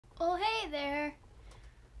Well, hey there.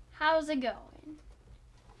 How's it going?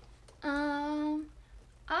 I'm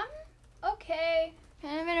okay.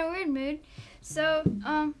 Kind of in a weird mood. So,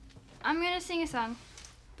 I'm gonna sing a song,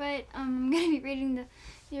 but I'm gonna be reading the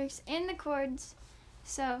lyrics and the chords.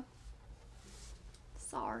 So,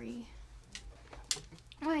 sorry.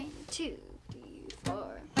 1, 2, 3,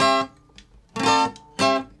 4.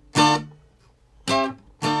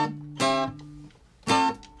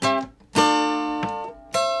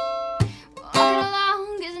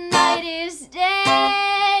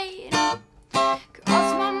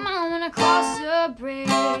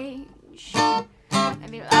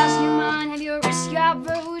 Have you lost your mind? Have you risked your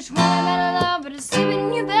approach? Want a better love, but it's sleeping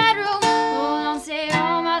in your bedroom. Hold on, stay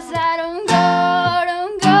on my side. Don't go,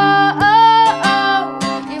 don't go.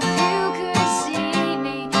 If you could see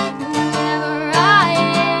me, whoever I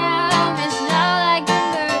am, it's not like the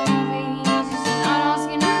movies. It's not all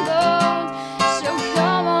skin and bones. So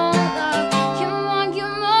come on, love, come on,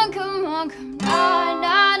 come on, come on, come on.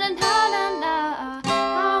 Na na na na na. I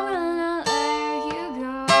will not let you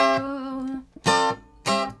go.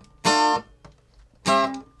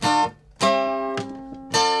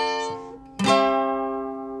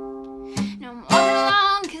 Now I'm walking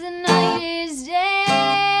along 'cause the night is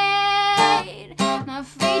dead. My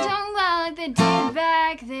feet don't fly like they did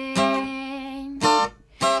back then.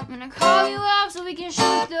 I'm gonna call you up so we can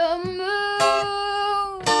shoot the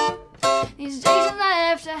moon. These days are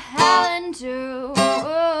left to howling too.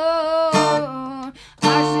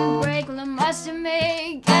 Hearts to break, well I must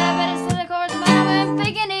admit. Get a better set of chords, but I've been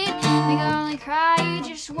faking it. Think I only cry you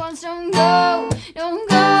just once. Don't go, don't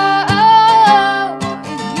go.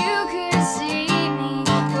 If you could see me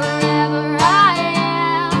wherever I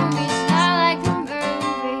am, it's not like the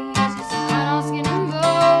movies. It's not all skin and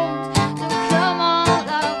bones. So come on,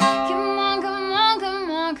 love, come on, come on,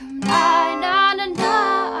 come on, come on. Na na na.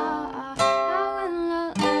 I will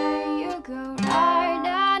not let you go. Na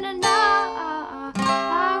na na na.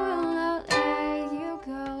 I will not let you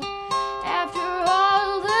go. After all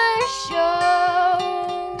the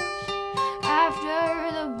shows, after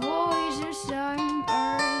the boys are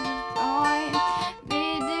sunburned, gone,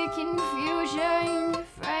 mid the confusion, the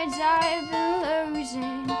friends I've been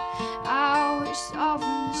losing, I always saw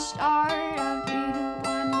from the start I'd be the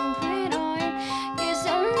one moving on. Guess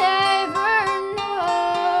I'll never know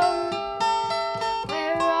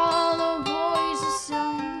where all the boys are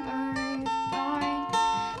sunburned, gone.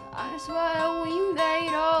 That's what we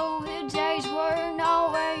made. Oh, the days were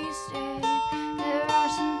not wasted. There are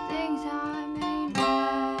some things I may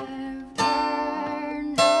never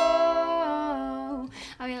know.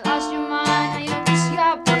 Have you lost your mind? Have you just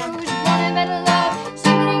got bruised? Want a better love?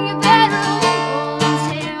 Sleeping in your bedroom. Hold on,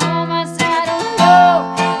 stay on my side. Don't go,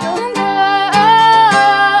 don't go.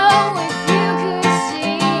 If you could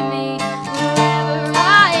see me wherever I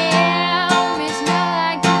am, it's not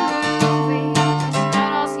like the movies. It's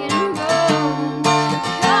not all skin and bones.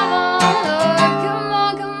 Come on, Lord, come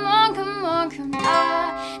on, come on, come on, come on.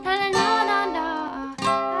 Na na na na na. I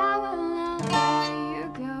will not let you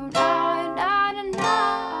go. Na na na na.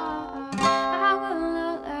 I will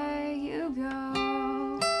not let you go.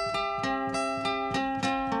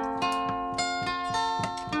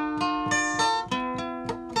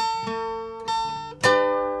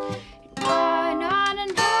 Na na na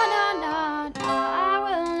na na na. I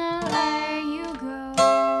will not let you go.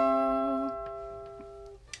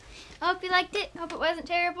 I hope you liked it. Hope it wasn't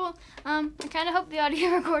terrible. I kind of hope the audio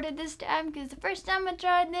recorded this time, because the first time I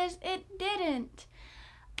tried this, it didn't.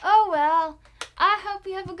 Oh well. I hope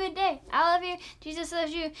you have a good day. I love you. Jesus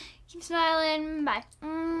loves you. Keep smiling. Bye.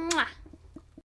 Mwah.